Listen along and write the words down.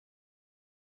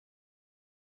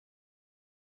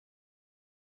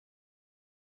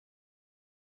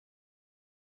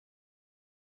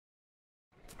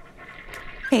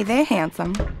Hey there,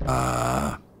 handsome.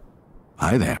 Hi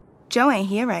there. Joe ain't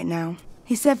here right now.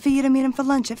 He said for you to meet him for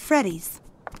lunch at Freddy's.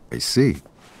 I see.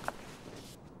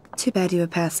 Too bad you were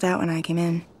passed out when I came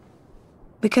in.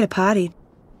 We could have partied.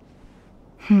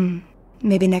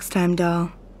 Maybe next time,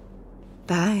 doll.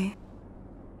 Bye.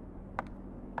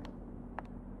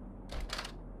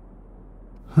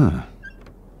 Huh.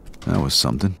 That was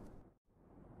something.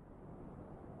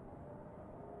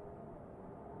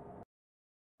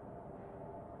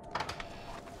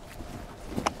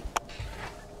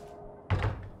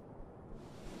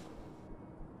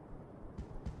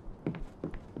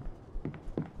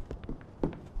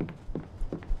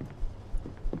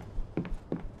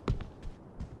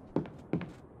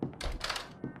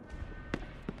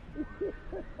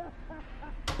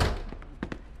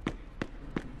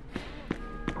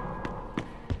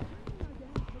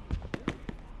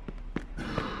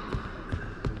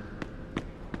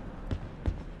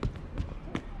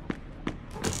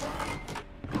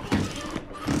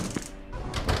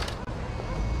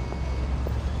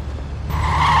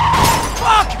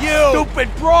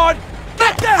 Stupid broad!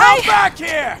 Get the hell back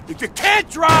here! If you can't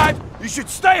drive, you should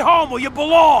stay home where you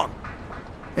belong!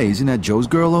 Hey, isn't that Joe's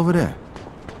girl over there?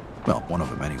 Well, one of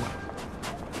them anyway.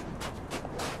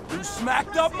 You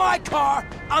smacked up my car,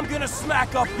 I'm gonna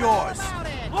smack up yours.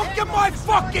 Look at my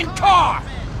fucking car!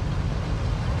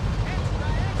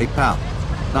 Hey, pal,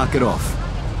 knock it off.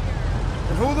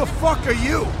 And who the fuck are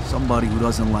you? Somebody who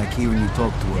doesn't like hearing you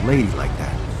talk to a lady like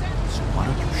that. So why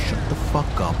don't you shut the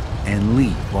fuck up and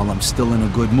leave while I'm still in a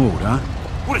good mood, huh?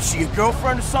 What, is she your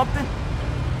girlfriend or something?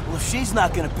 Well, if she's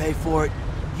not gonna pay for it,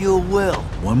 you will.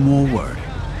 One more word,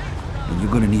 and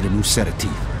you're gonna need a new set of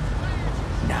teeth.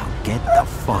 Now get the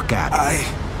fuck out of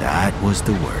here. That was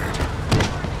the word.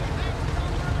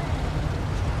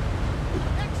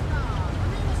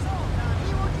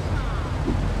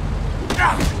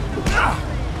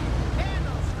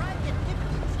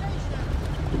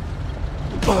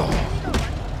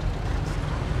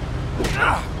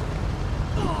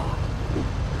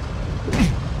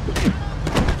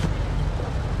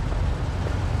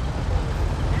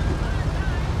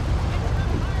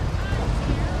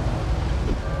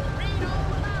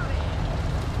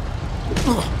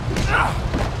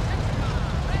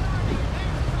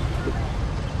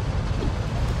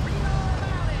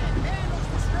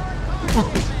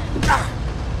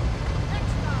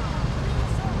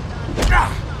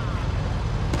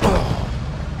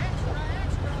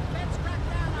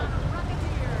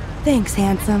 Thanks,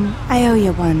 handsome. I owe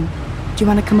you one. Do you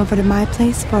want to come over to my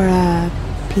place for a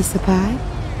piece of pie?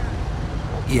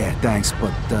 Yeah, thanks,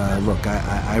 but look,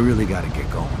 I really gotta get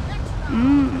going.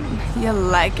 You'll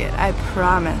like it, I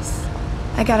promise.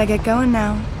 I gotta get going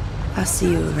now. I'll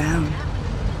see you around.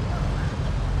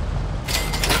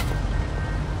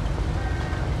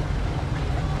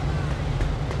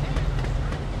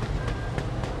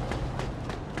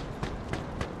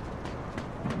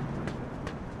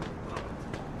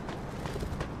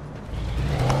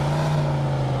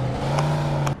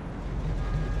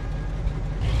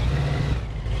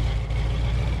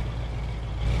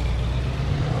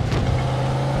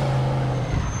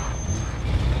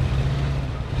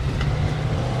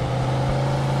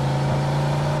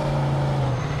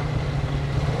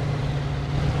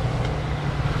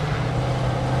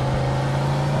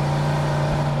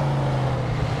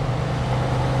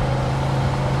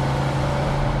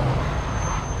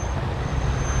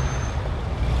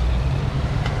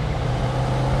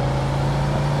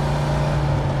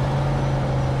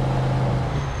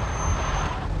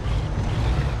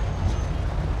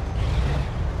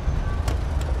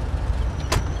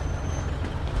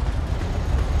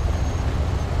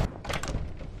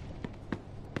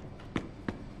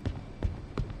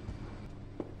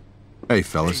 Hey,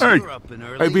 fellas. Hey,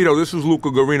 Vito, this is Luca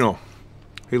Guarino.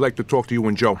 He'd like to talk to you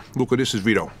and Joe. Luca, this is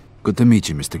Vito. Good to meet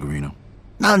you, Mr. Guarino.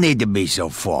 No need to be so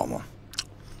formal.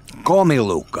 Call me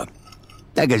Luca.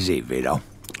 Take a seat, Vito.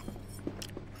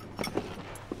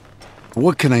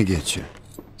 What can I get you?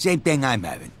 Same thing I'm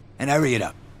having, and hurry it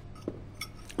up.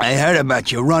 I heard about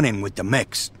you running with the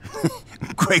mix.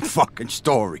 Great fucking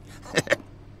story.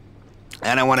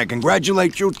 And I want to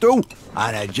congratulate you, too,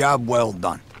 on a job well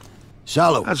done.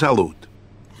 Salute. Salute.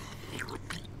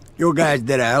 You guys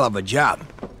did a hell of a job.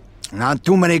 Not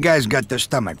too many guys got the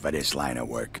stomach for this line of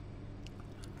work.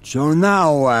 So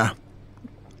now,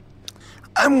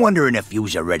 I'm wondering if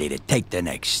yous are ready to take the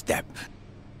next step.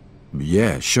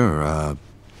 Yeah, sure.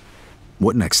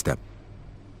 What next step?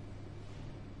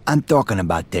 I'm talking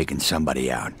about taking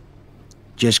somebody out.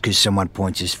 Just 'cause someone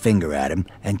points his finger at him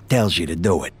and tells you to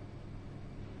do it.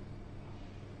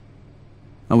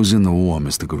 I was in the war,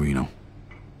 Mr. Guarino.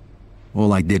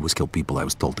 All I did was kill people I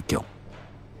was told to kill.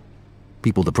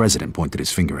 People the president pointed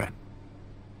his finger at.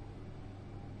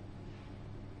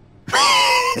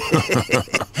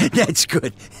 That's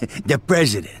good. The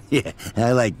president. Yeah,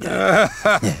 I like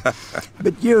that.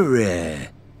 But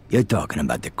you're talking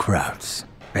about the crowds,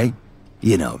 right?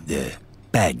 You know, the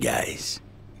bad guys.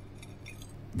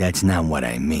 That's not what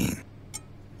I mean.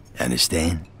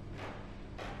 Understand?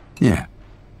 Yeah,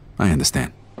 I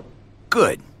understand.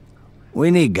 Good.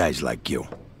 We need guys like you.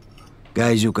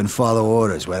 Guys who can follow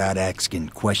orders without asking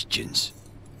questions.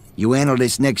 You handle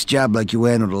this next job like you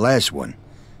handled the last one,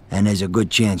 and there's a good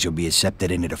chance you'll be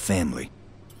accepted into the family.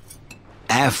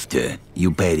 After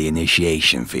you pay the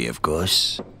initiation fee, of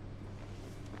course.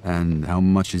 And how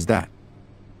much is that?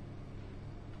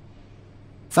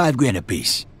 $5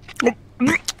 apiece.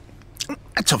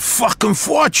 That's a fucking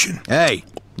fortune. Hey,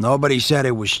 nobody said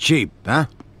it was cheap, huh?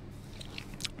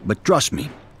 But trust me,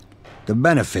 the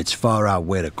benefits far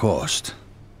outweigh the cost.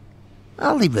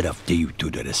 I'll leave it up to you two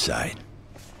to decide.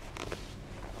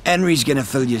 Henry's gonna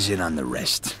fill you in on the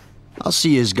rest. I'll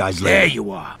see you guys later. There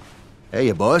you are.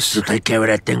 Hey, boss. You take care of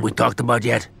that thing we talked about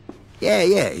yet? Yeah,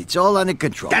 it's all under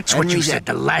control. That's what you said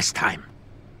the last time.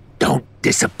 Don't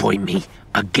disappoint me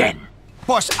again.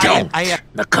 Boss, Don't.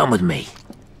 Now come with me.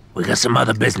 We got some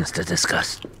other business to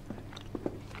discuss.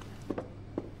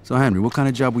 So, Henry, what kind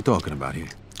of job we talking about here?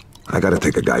 I gotta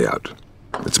take a guy out.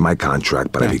 It's my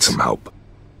contract, but I need some help.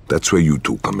 That's where you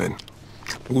two come in.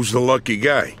 Who's the lucky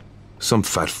guy? Some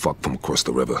fat fuck from across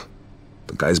the river.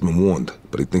 The guy's been warned,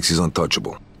 but he thinks he's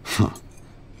untouchable. Huh.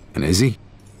 And is he?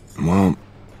 Well,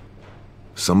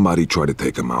 somebody tried to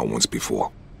take him out once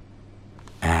before.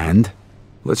 And?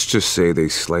 Let's just say they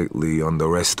slightly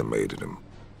underestimated him.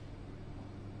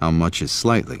 How much is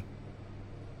slightly?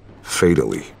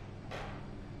 Fatally.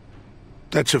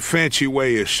 That's a fancy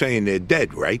way of saying they're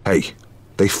dead, right? Hey,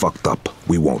 they fucked up.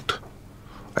 We won't.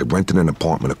 I rented an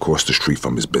apartment across the street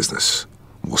from his business.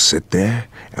 We'll sit there,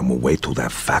 and we'll wait till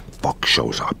that fat fuck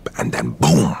shows up, and then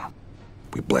boom!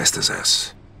 We blast his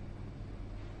ass.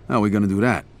 How are we gonna do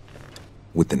that?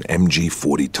 With an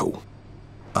MG-42.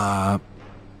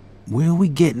 Where are we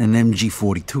getting an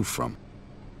MG-42 from?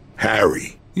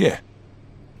 Harry. Yeah.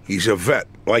 He's a vet,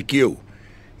 like you.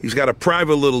 He's got a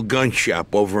private little gun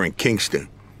shop over in Kingston.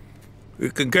 You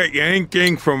can get your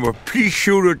anything from a pea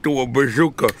shooter to a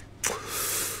bazooka.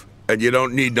 And you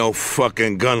don't need no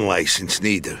fucking gun license,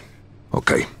 neither.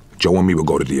 Okay, Joe and me will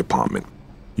go to the apartment.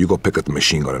 You go pick up the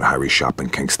machine gun at Harry's shop in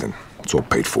Kingston. It's all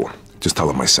paid for. Just tell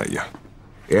him I sent you.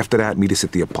 After that, meet us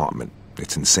at the apartment.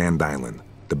 It's in Sand Island,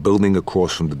 the building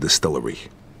across from the distillery.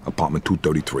 Apartment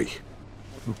 233.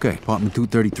 Okay, apartment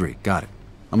 233. Got it.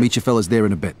 I'll meet you fellas there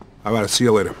in a bit. All right, see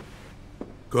you later.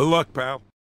 Good luck, pal.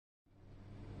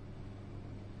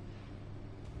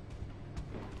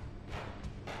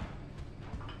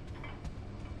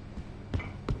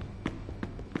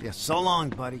 Yeah, so long,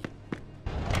 buddy.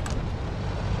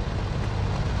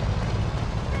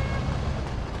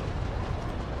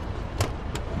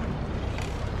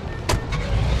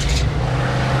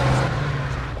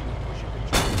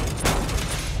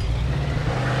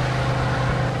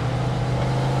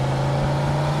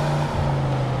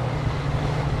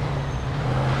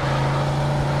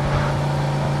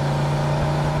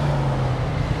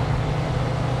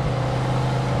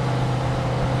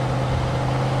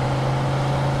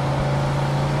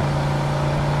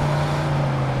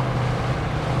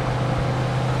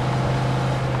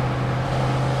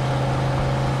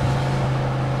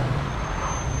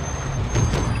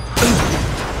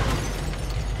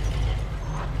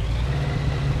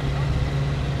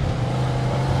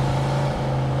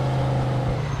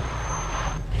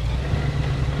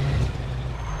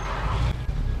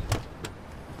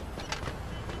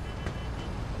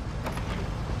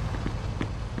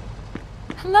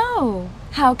 Hello.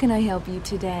 How can I help you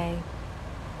today?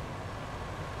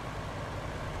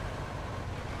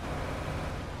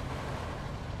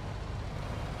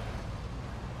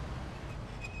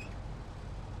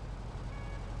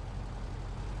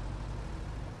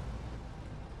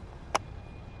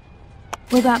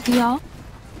 Will that be all?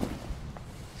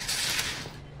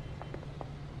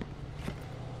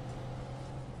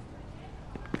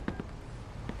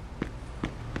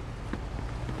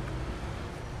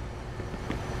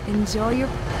 Enjoy your...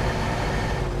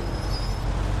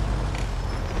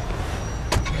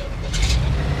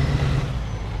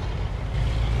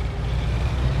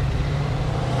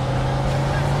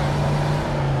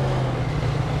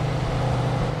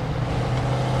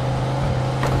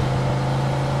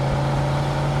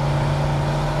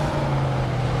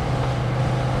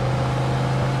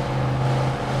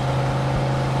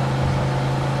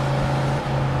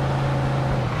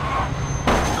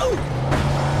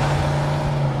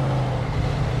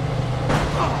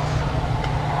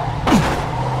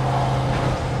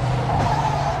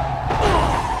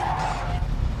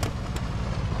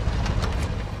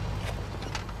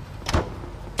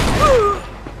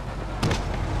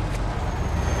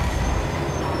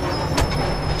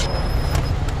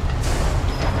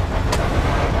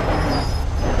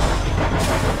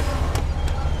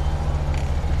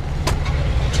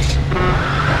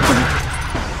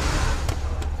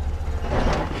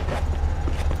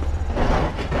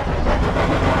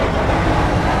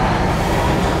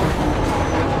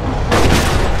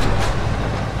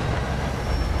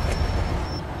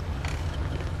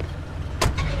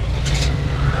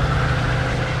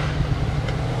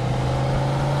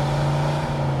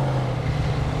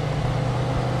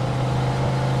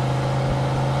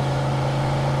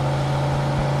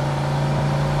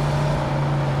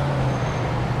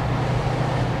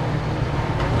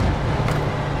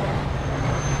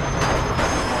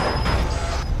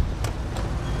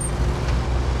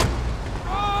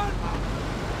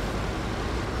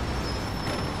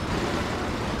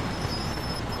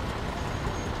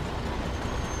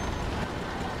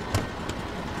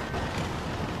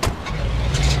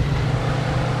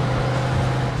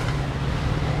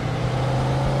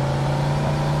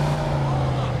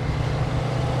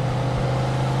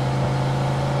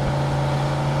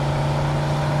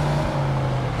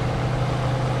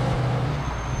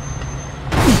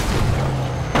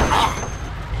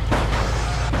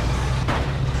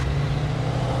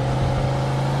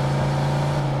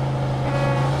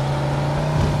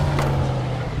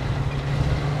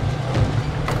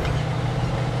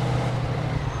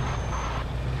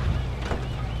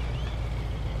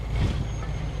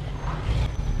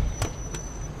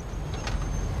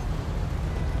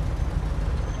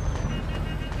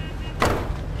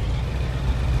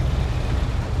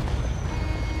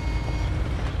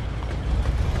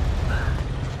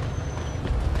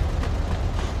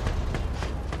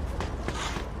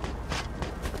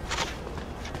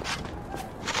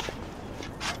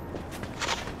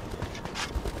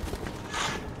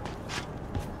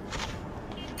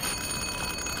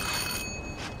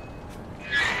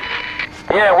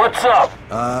 Yeah, what's up?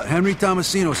 Henry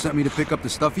Tomasino sent me to pick up the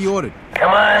stuff he ordered.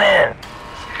 Come on in.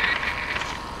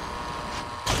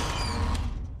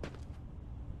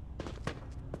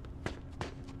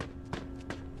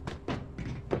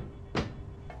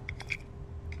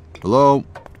 Hello?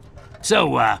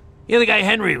 So, you're the guy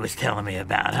Henry was telling me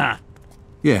about, huh?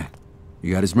 Yeah.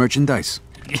 You got his merchandise?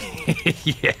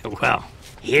 Yeah, well,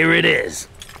 here it is.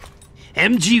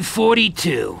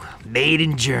 MG42, made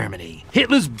in Germany.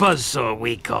 Hitler's Buzzsaw,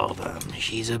 we called her.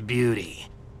 She's a beauty.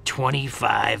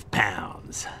 25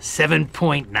 pounds,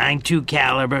 7.92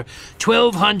 caliber,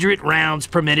 1,200 rounds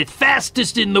per minute,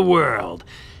 fastest in the world.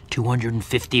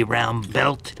 250 round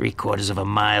belt, 3/4 of a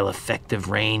mile effective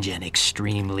range, and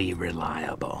extremely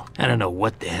reliable. I don't know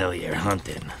what the hell you're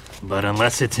hunting, but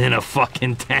unless it's in a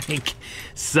fucking tank,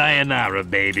 sayonara,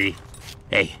 baby.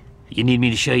 Hey, you need me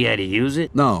to show you how to use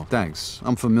it? No, thanks.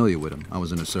 I'm familiar with him. I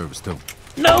was in the service, too.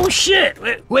 No shit!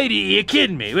 Wait, you're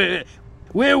kidding me.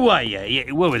 Where were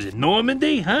you? What was it,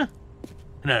 Normandy, huh?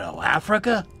 No,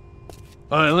 Africa?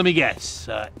 Let me guess.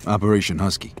 Operation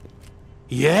Husky.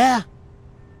 Yeah?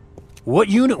 What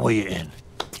unit were you in?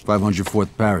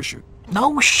 504th Parachute.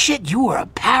 No shit, you were a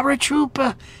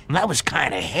paratrooper? That was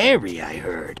kinda hairy, I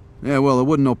heard. Yeah, well, it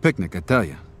wasn't no picnic, I tell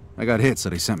you. I got hit, so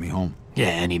they sent me home. Yeah,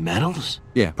 any medals?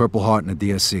 Yeah, Purple Heart and a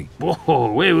DSC.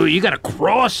 Whoa, wait, you got a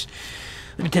cross?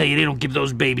 Let me tell you, they don't give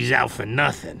those babies out for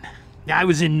nothing. I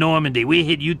was in Normandy. We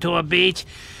hit Utah Beach.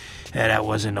 Yeah, that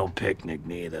wasn't no picnic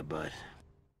neither, but...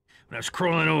 when I was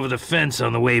crawling over the fence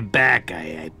on the way back,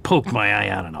 I poked my eye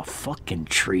out on a fucking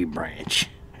tree branch.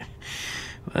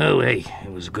 Well, hey,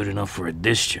 it was good enough for a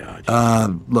discharge.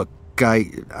 Look,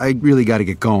 I really gotta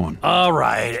get going. All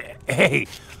right. Hey,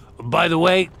 by the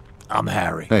way, I'm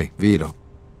Harry. Hey, Vito.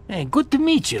 Hey, good to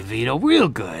meet you, Vito. Real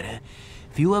good.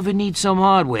 If you ever need some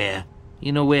hardware,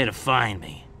 you know where to find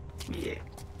me. Yeah.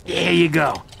 Here you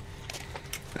go.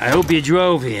 I hope you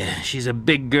drove here. She's a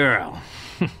big girl.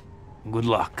 Good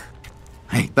luck.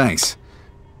 Hey, thanks.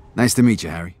 Nice to meet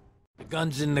you, Harry. The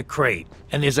gun's in the crate,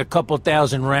 and there's a couple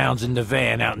thousand rounds in the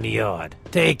van out in the yard.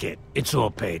 Take it. It's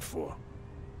all paid for.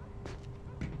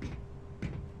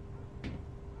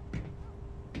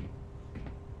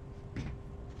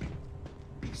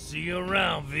 See you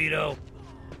around, Vito.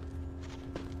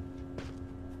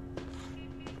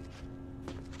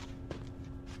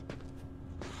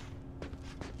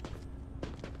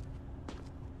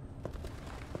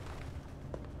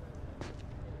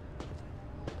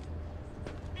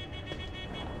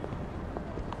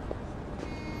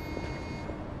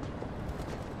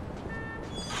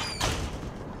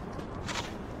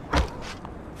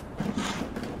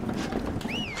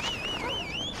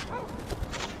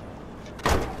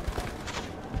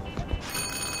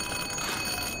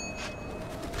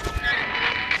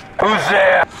 Who's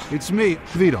there? It's me,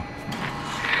 Vito.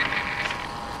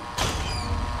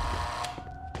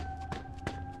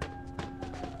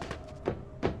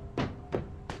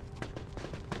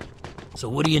 So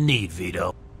what do you need,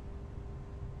 Vito?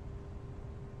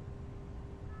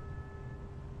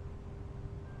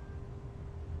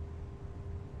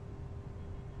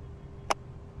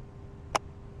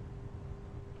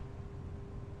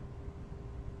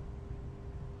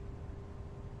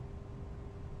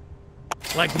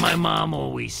 Like my mom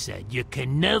always said, you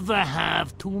can never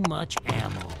have too much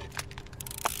ammo.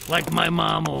 Like my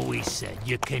mom always said,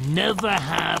 you can never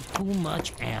have too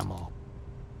much ammo.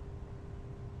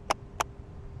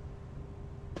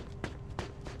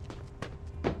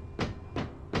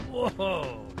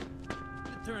 Whoa!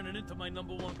 You're turning into my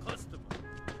 #1 customer.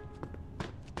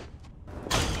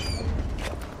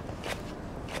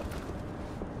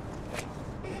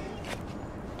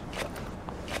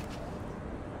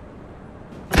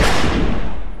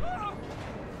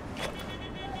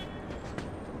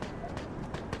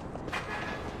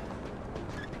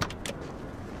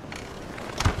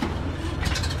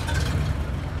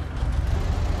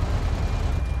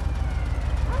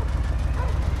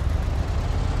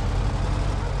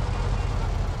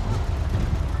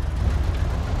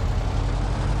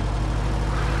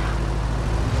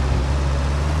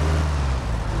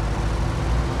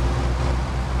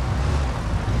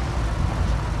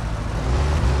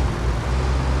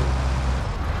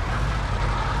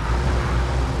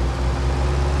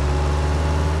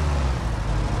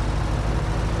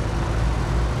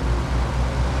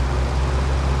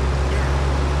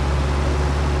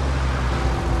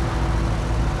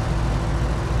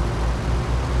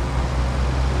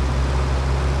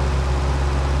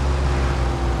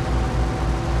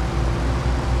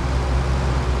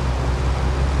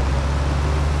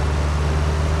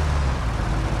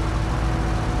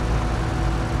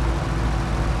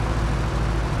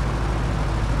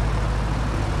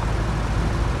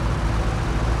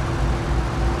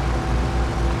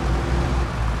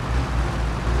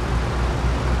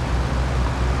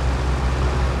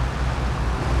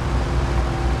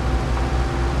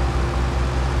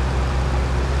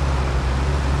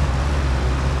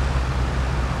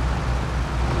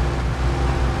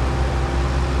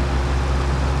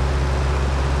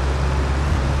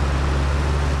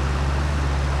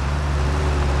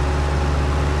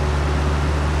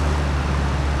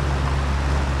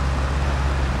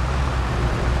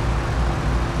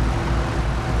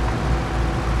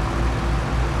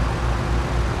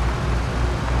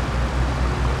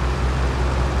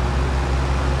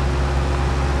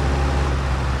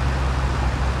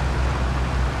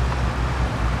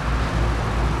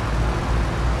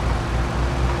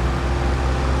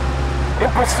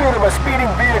 pursuit of a speeding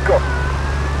vehicle.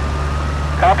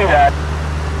 Copy that.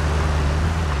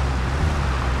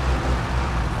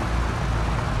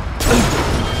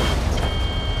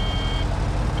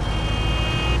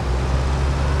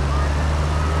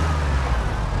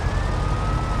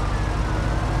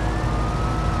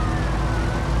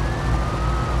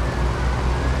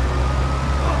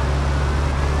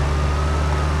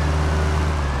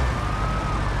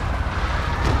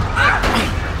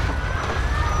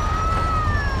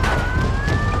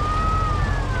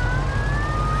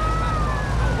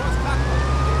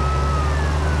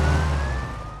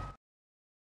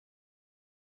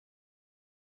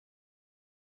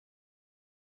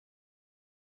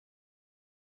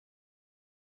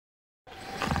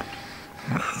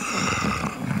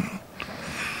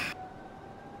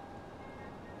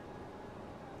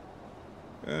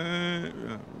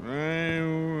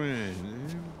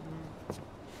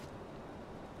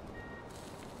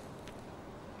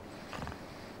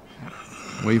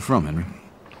 Where you from, Henry?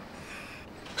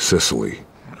 Sicily.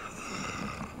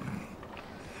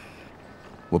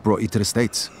 What brought you to the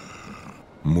States?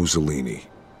 Mussolini.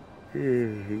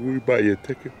 We buy you a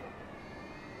ticket.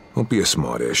 Don't be a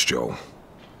smart-ass, Joe.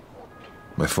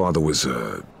 My father was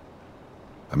a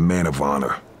man of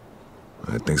honor.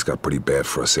 Things got pretty bad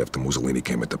for us after Mussolini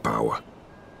came into power.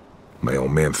 My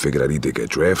old man figured I'd either get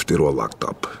drafted or locked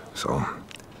up. So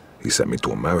he sent me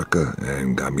to America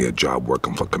and got me a job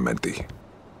working for Clementi.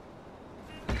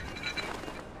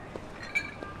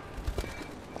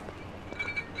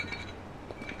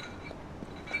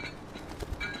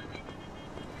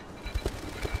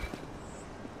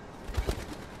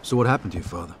 So what happened to your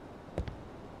father?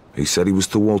 He said he was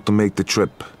too old to make the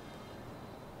trip.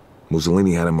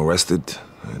 Mussolini had him arrested,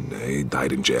 and he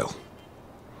died in jail.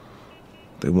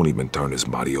 They won't even turn his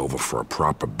body over for a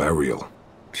proper burial.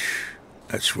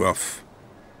 That's rough.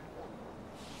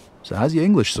 So how's your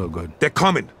English so good? They're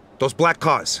coming! Those black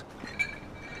cars!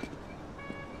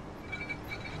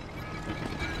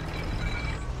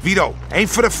 Vito, aim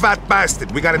for the fat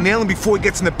bastard. We gotta nail him before he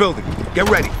gets in the building. Get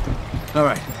ready. All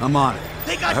right, I'm on it.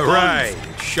 They got All guns! right,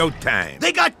 it's showtime.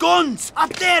 They got guns!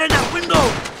 Up there in that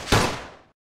window!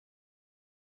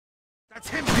 That's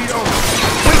him, Vito!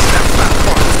 Waste that fat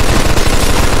part!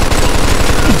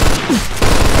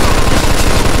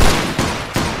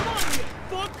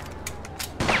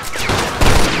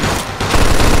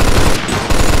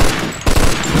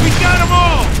 We got them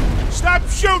all! Stop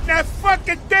shooting that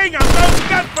fucking thing! I'm no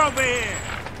guns over here!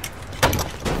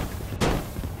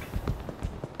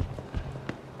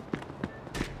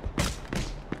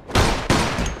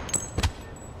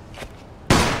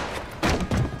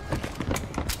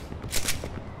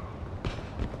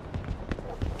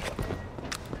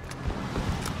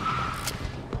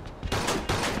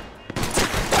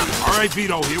 All right,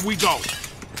 Vito, here we go.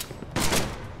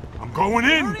 I'm going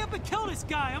in. Hurry up and kill this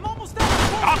guy! I'm almost out of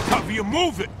bullets! I'll cover you.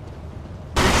 Move it.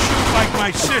 You shoot like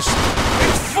my sister.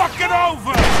 It's fucking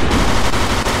over.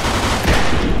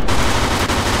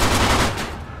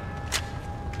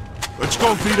 Let's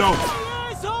go, Vito.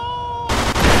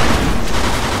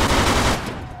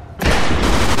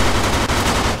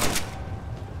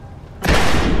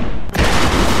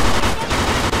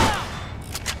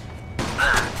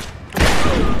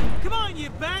 Come on, you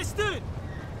bastard!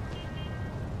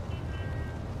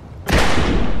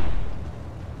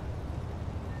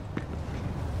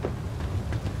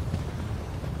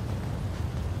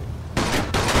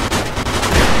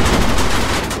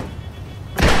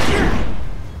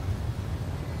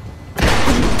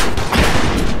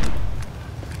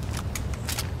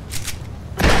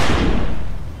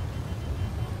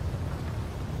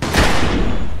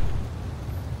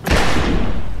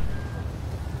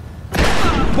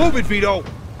 Move it, Vito!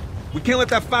 We can't let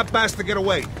that fat bastard get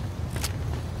away.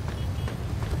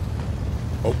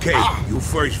 Okay, you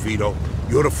first, Vito.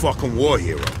 You're the fucking war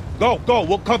hero. Go,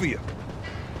 we'll cover you.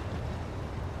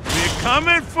 We're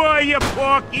coming for you,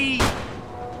 Porky.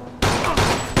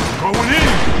 Going in.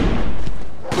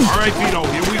 All right, Vito,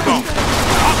 here we go.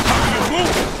 I'll cover you.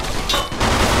 Move.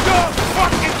 You're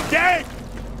fucking dead.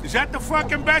 Is that the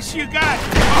fucking best you got?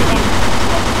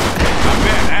 Not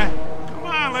bad, huh? Come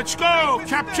on, let's go.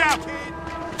 Chop, chop.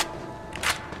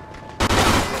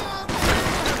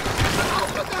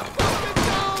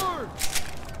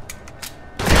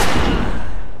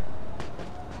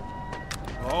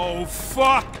 Oh,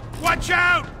 fuck! Watch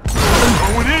out!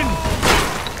 Going in!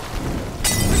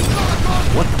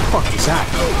 What the fuck is that?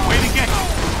 Way to get you!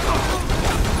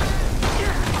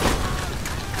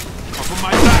 Up on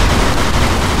my back!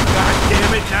 God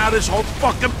damn it, now this whole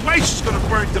fucking place is gonna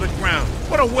burn to the ground!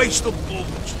 What a waste of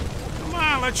bullets! Come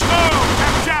on, let's go!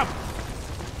 Chop, chop!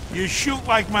 You shoot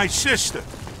like my sister.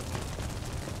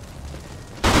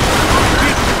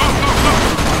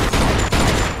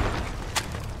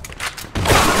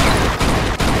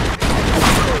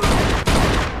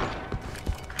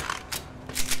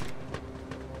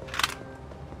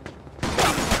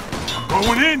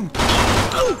 Going in!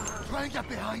 Try and get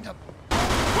behind him.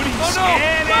 What are you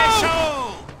scared,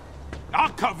 asshole? I'll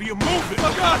cover you, move it!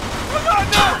 Oh God! Oh God,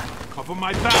 no! Cover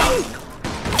my back.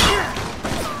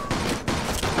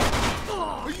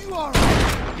 Are you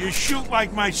alright? You shoot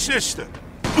like my sister.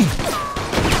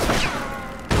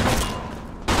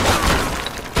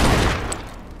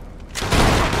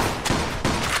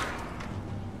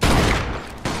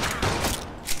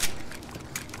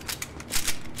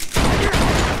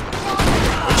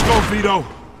 Let's go, Vito.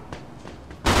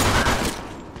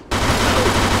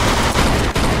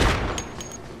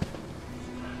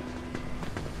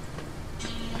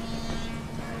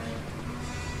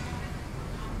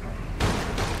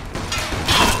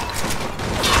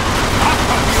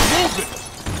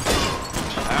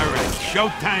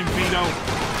 Showtime, Vito.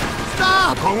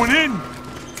 Stop! Going in.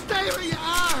 Stay where you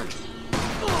are!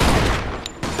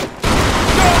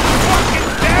 You're fucking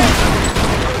dead!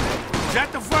 Is that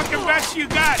the fucking best you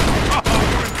got? Oh,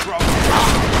 you're in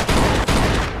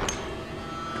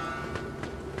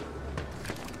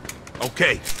trouble.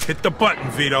 Okay, hit the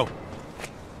button, Vito.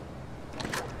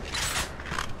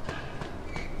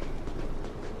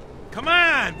 Come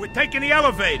on, we're taking the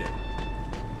elevator.